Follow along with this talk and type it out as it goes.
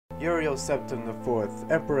Uriel Septim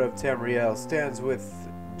IV, Emperor of Tamriel, stands with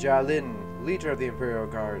Jalin, leader of the Imperial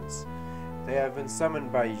Guards. They have been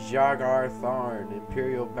summoned by Jagar Tharn,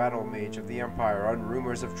 Imperial Battle Mage of the Empire, on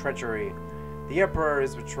rumors of treachery. The Emperor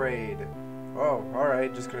is betrayed. Oh,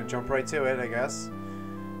 alright, just gonna jump right to it, I guess.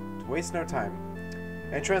 To waste no time.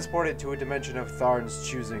 And transported to a dimension of Tharn's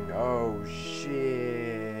choosing. Oh,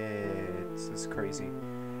 shit. This is crazy.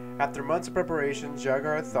 After months of preparation,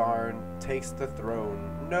 Jagar Tharn takes the throne.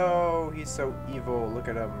 No, he's so evil. Look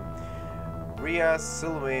at him. Rhea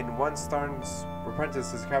Silmaine, once Tharn's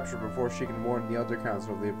apprentice, is captured before she can warn the Elder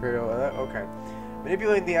Council of the Imperial... okay.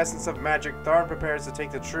 Manipulating the essence of magic, Tharn prepares to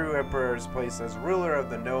take the true Emperor's place as ruler of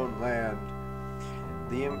the known land.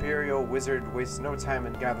 The Imperial Wizard wastes no time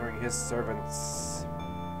in gathering his servants.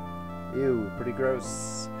 Ew, pretty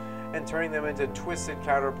gross. And turning them into twisted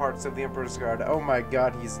counterparts of the Emperor's Guard. Oh my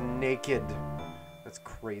god, he's naked. That's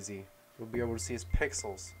crazy. You'll be able to see his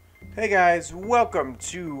pixels. Hey guys, welcome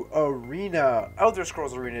to Arena. Elder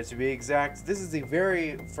Scrolls Arena to be exact. This is the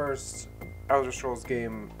very first Elder Scrolls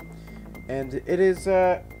game. And it is,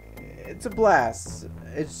 it's a blast.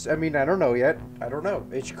 I mean, I don't know yet. I don't know.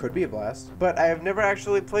 It could be a blast. But I have never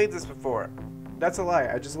actually played this before. That's a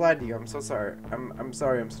lie. I just lied to you. I'm so sorry. I'm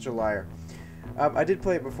sorry. I'm such a liar. I did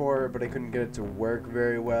play it before, but I couldn't get it to work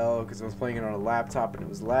very well because I was playing it on a laptop and it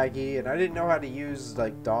was laggy, and I didn't know how to use,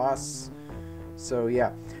 like, DOS. So,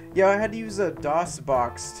 yeah. Yeah, I had to use a DOS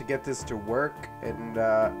box to get this to work, and,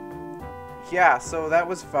 yeah, so that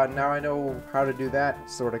was fun. Now I know how to do that.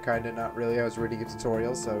 Sorta, kinda, not really. I was reading a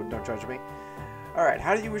tutorial, so don't judge me. Alright,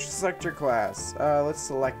 how do you wish to select your class? We'll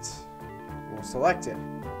select it.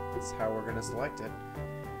 That's how we're gonna select it.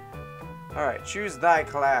 Alright, choose thy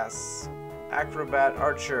class. Acrobat,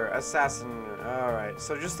 Archer, Assassin. Alright,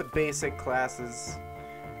 so just the basic classes.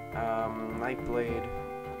 Nightblade,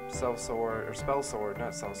 Sellsword, or Spellsword,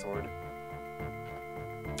 not Sellsword.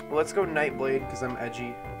 Well, let's go Nightblade, because I'm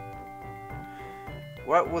edgy.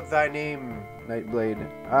 What would thy name, Nightblade?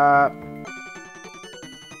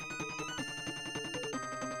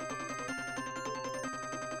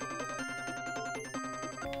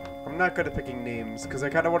 I'm not good at picking names, because I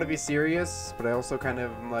kind of want to be serious, but I also kind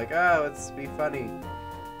of am like, let's be funny.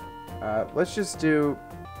 Let's just do,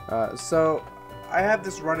 so, I have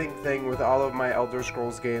this running thing with all of my Elder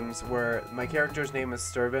Scrolls games, where my character's name is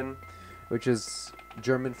Sturban, which is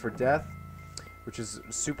German for death, which is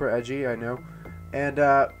super edgy, I know. And,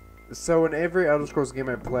 so in every Elder Scrolls game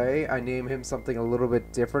I play, I name him something a little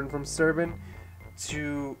bit different from Sturban,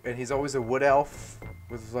 and he's always a wood elf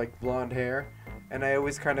with, like, blonde hair. And I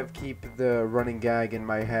always kind of keep the running gag in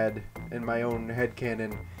my head, in my own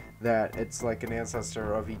headcanon, that it's like an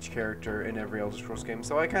ancestor of each character in every Elder Scrolls game.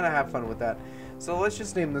 So I kind of have fun with that. So let's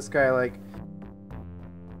just name this guy, like...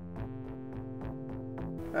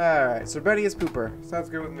 Alright, Serbenius Pooper. Sounds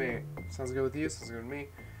good with me. Sounds good with you, sounds good with me.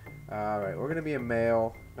 Alright, we're gonna be a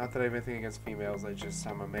male. Not that I have anything against females,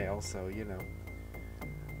 I'm a male, so, you know.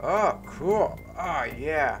 Oh, cool. Oh,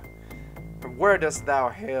 yeah. From where dost thou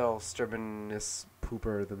hail, Sturbanus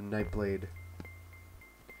Pooper, the Nightblade?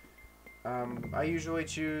 I usually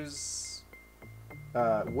choose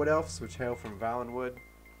Wood Elves, which hail from Valenwood.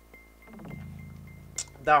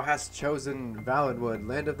 Thou hast chosen Valenwood,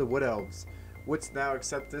 land of the Wood Elves. Wouldst thou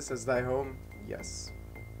accept this as thy home? Yes.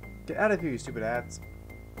 Get out of here, you stupid ads.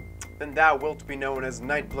 Then thou wilt be known as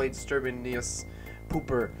Nightblade Sturbanus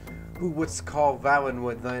Pooper, who wouldst call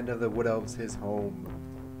Valenwood, land of the Wood Elves, his home.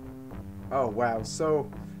 Oh wow, so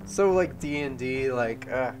like D&D, like,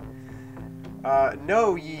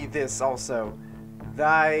 know ye this also,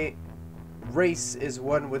 thy race is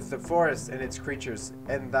one with the forest and its creatures,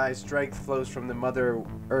 and thy strength flows from the Mother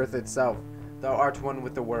Earth itself. Thou art one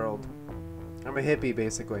with the world. I'm a hippie,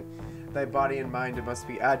 basically. Thy body and mind must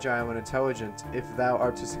be agile and intelligent if thou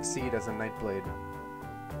art to succeed as a Nightblade.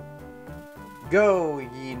 Go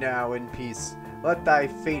ye now in peace. Let thy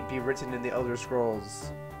fate be written in the Elder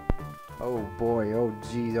Scrolls. Oh boy, oh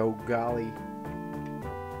geez, oh golly.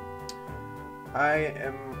 I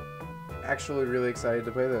am actually really excited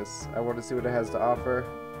to play this. I want to see what it has to offer.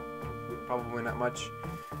 Probably not much.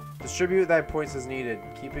 Distribute thy points as needed,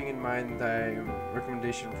 keeping in mind thy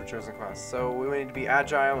recommendation for chosen class. So we need to be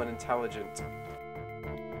agile and intelligent.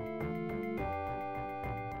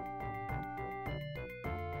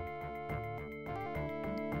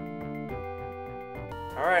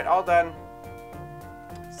 Alright, all done.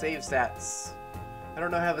 Save stats. I don't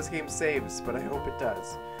know how this game saves, but I hope it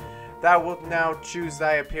does. Thou wilt now choose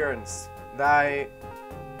thy appearance. Thy...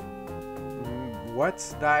 what?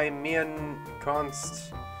 Thy mien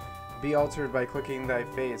const be altered by clicking thy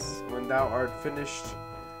face. When thou art finished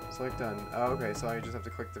Select done. Oh, okay, so I just have to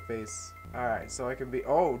click the face. Alright, so I can be...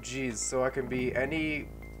 Oh, jeez. So I can be any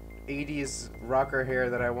 80s rocker hair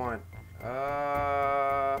that I want.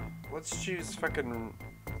 Let's choose fucking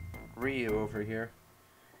Ryu over here.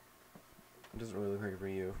 It doesn't really look like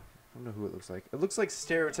Ryu. I don't know who it looks like. It looks like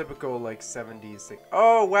stereotypical, like, 70s thing.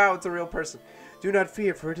 Oh, wow, it's a real person. Do not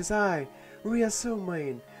fear, for it is I, Rhea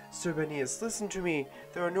Silmain. Sir Benias, listen to me.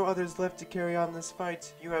 There are no others left to carry on this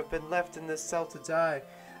fight. You have been left in this cell to die.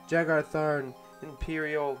 Jagar Tharn,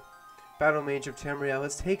 Imperial Battle Mage of Tamriel,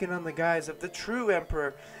 has taken on the guise of the true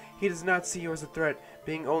Emperor. He does not see you as a threat,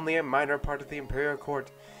 being only a minor part of the Imperial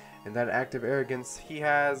Court. In that act of arrogance, he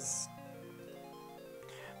has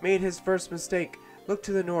made his first mistake. Look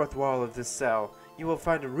to the north wall of this cell. You will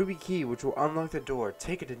find a ruby key which will unlock the door.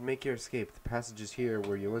 Take it and make your escape. The passage is here,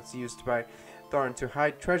 where you once used by Tharn to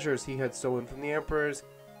hide treasures he had stolen from the Emperor's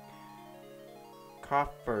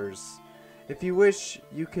coffers. If you wish,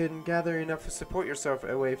 you can gather enough to support yourself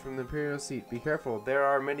away from the Imperial seat. Be careful. There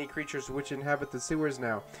are many creatures which inhabit the sewers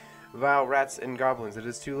now. Vile rats and goblins. It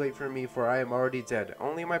is too late for me, for I am already dead.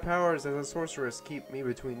 Only my powers as a sorceress keep me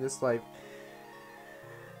between this life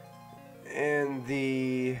and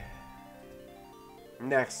the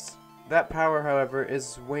next. That power, however,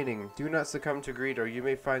 is waning. Do not succumb to greed, or you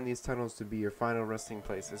may find these tunnels to be your final resting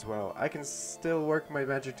place as well. I can still work my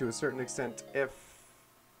magic to a certain extent if...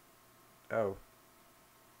 Oh.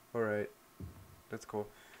 Alright. That's cool.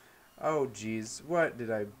 Oh, jeez. What did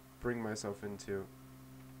I bring myself into?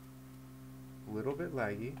 A little bit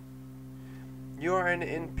laggy. You are in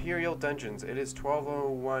Imperial Dungeons. It is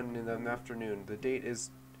 12:01 in the afternoon. The date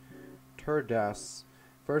is Turdas,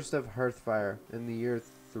 first of Hearthfire, in the year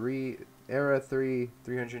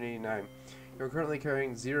 389. You are currently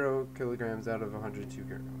carrying 0 kilograms out of 102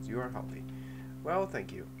 kilograms. You are healthy. Well,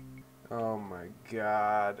 thank you. Oh my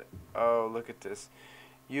god. Oh, look at this.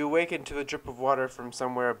 You awaken to the drip of water from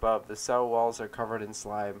somewhere above. The cell walls are covered in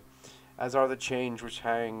slime, as are the chains which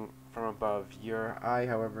hang from above. Your eye,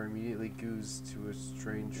 however, immediately goes to a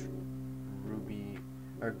strange ruby...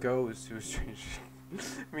 goes to a strange...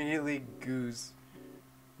 immediately goes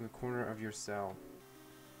in the corner of your cell,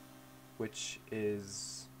 which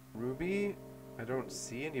is ruby. I don't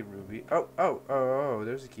see any ruby. Oh,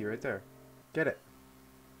 there's a key right there. Get it.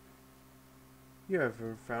 You have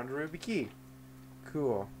found a ruby key.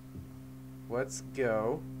 Cool. Let's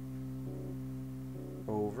go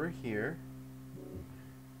over here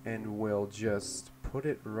and we'll just put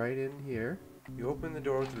it right in here. You open the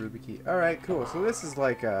door with the ruby key. Alright, cool. So this is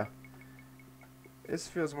like a... This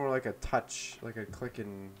feels more like a touch, like a click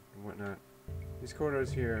and whatnot. These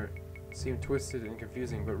corridors here seem twisted and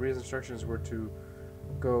confusing, but Rhea's instructions were to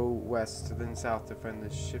go west, then south to find the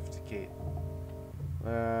shift gate.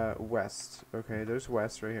 West. Okay, there's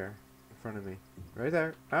west right here in front of me. Right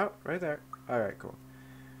there. Oh, right there. Alright, cool.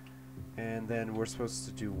 And then we're supposed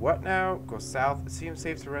to do what now? Go south. It seems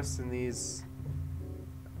safe to rest in these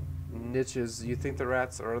niches. You think the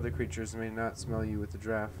rats or other creatures may not smell you with the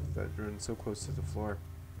draft that runs so close to the floor.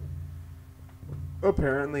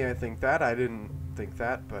 Apparently I think that. I didn't think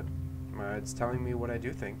that, but it's telling me what I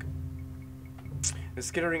do think. The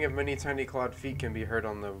skittering of many tiny clawed feet can be heard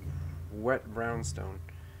on the wet brownstone.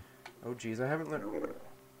 Oh geez, I haven't learned...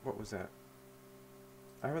 What was that?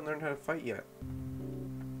 I haven't learned how to fight yet.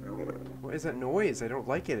 What is that noise? I don't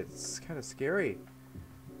like it. It's kind of scary.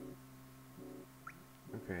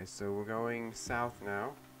 Okay, so we're going south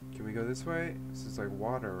now. Can we go this way? This is like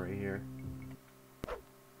water right here.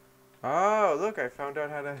 Oh, look, I found out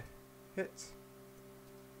how to hit.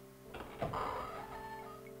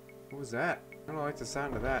 What was that? I don't like the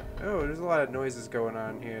sound of that. Oh, there's a lot of noises going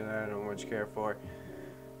on here that I don't much care for.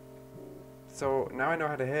 So, now I know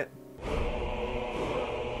how to hit.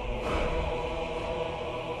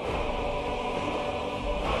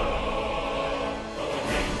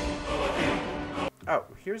 Oh,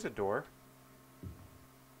 here's a door.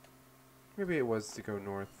 Maybe it was to go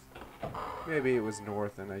north. Maybe it was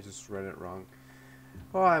north and I just read it wrong.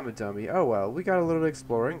 Oh, I'm a dummy. Oh well, we got a little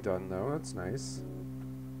exploring done though. That's nice.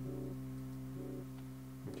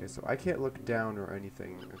 Okay, so I can't look down or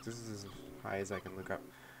anything. This is as high as I can look up.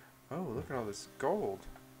 Oh, look at all this gold.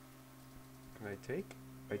 Can I take?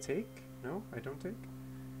 I take? No, I don't take?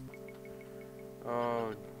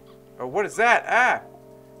 Oh, what is that? Ah!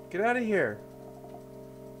 Get out of here.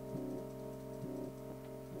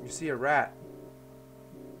 You see a rat.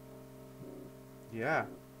 Yeah,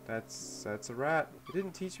 that's a rat. It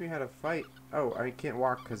didn't teach me how to fight. Oh, I can't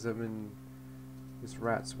walk because I'm in this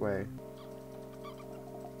rat's way.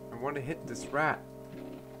 I want to hit this rat.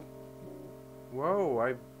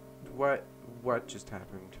 Whoa, what just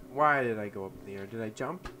happened? Why did I go up in the air? Did I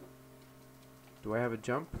jump? Do I have a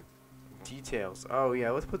jump? Details. Oh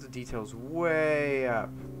yeah, let's put the details way up.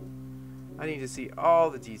 I need to see all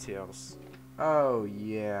the details. Oh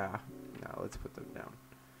yeah. Now let's put them down.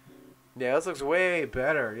 Yeah, this looks way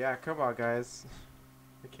better. Yeah, come on guys.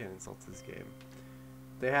 I can't insult this game.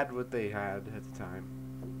 They had what they had at the time.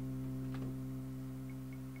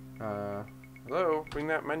 Hello? Bring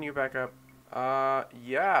that menu back up.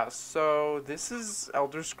 Yeah, so this is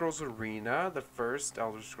Elder Scrolls Arena, the first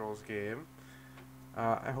Elder Scrolls game.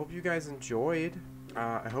 I hope you guys enjoyed.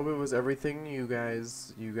 I hope it was everything you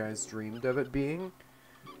guys dreamed of it being.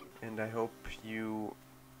 And I hope you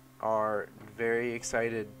are very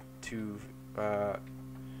excited to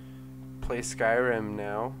play Skyrim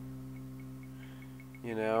now.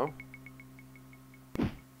 You know?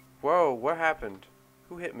 Whoa, what happened?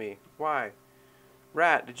 Who hit me? Why?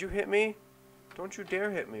 Rat, did you hit me? Don't you dare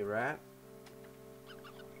hit me, Rat.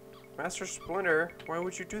 Master Splinter, why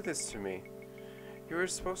would you do this to me? You were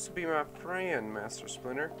supposed to be my friend, Master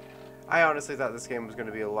Splinter. I honestly thought this game was going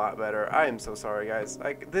to be a lot better. I am so sorry, guys.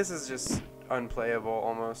 Like, this is just unplayable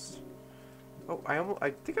almost. Oh,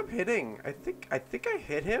 I think I'm hitting. I think I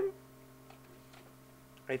hit him.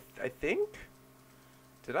 I think.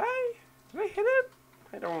 Did I hit him?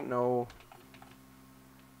 I don't know.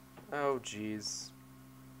 Oh jeez.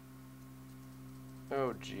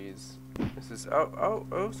 Oh jeez. This is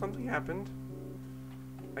oh something happened.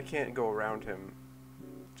 I can't go around him.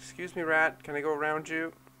 Excuse me, Rat. Can I go around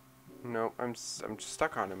you? No, I'm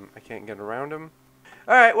stuck on him. I can't get around him.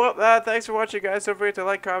 Alright, well, thanks for watching, guys. Don't forget to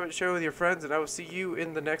like, comment, share with your friends, and I will see you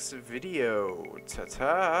in the next video.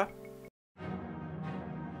 Ta-ta!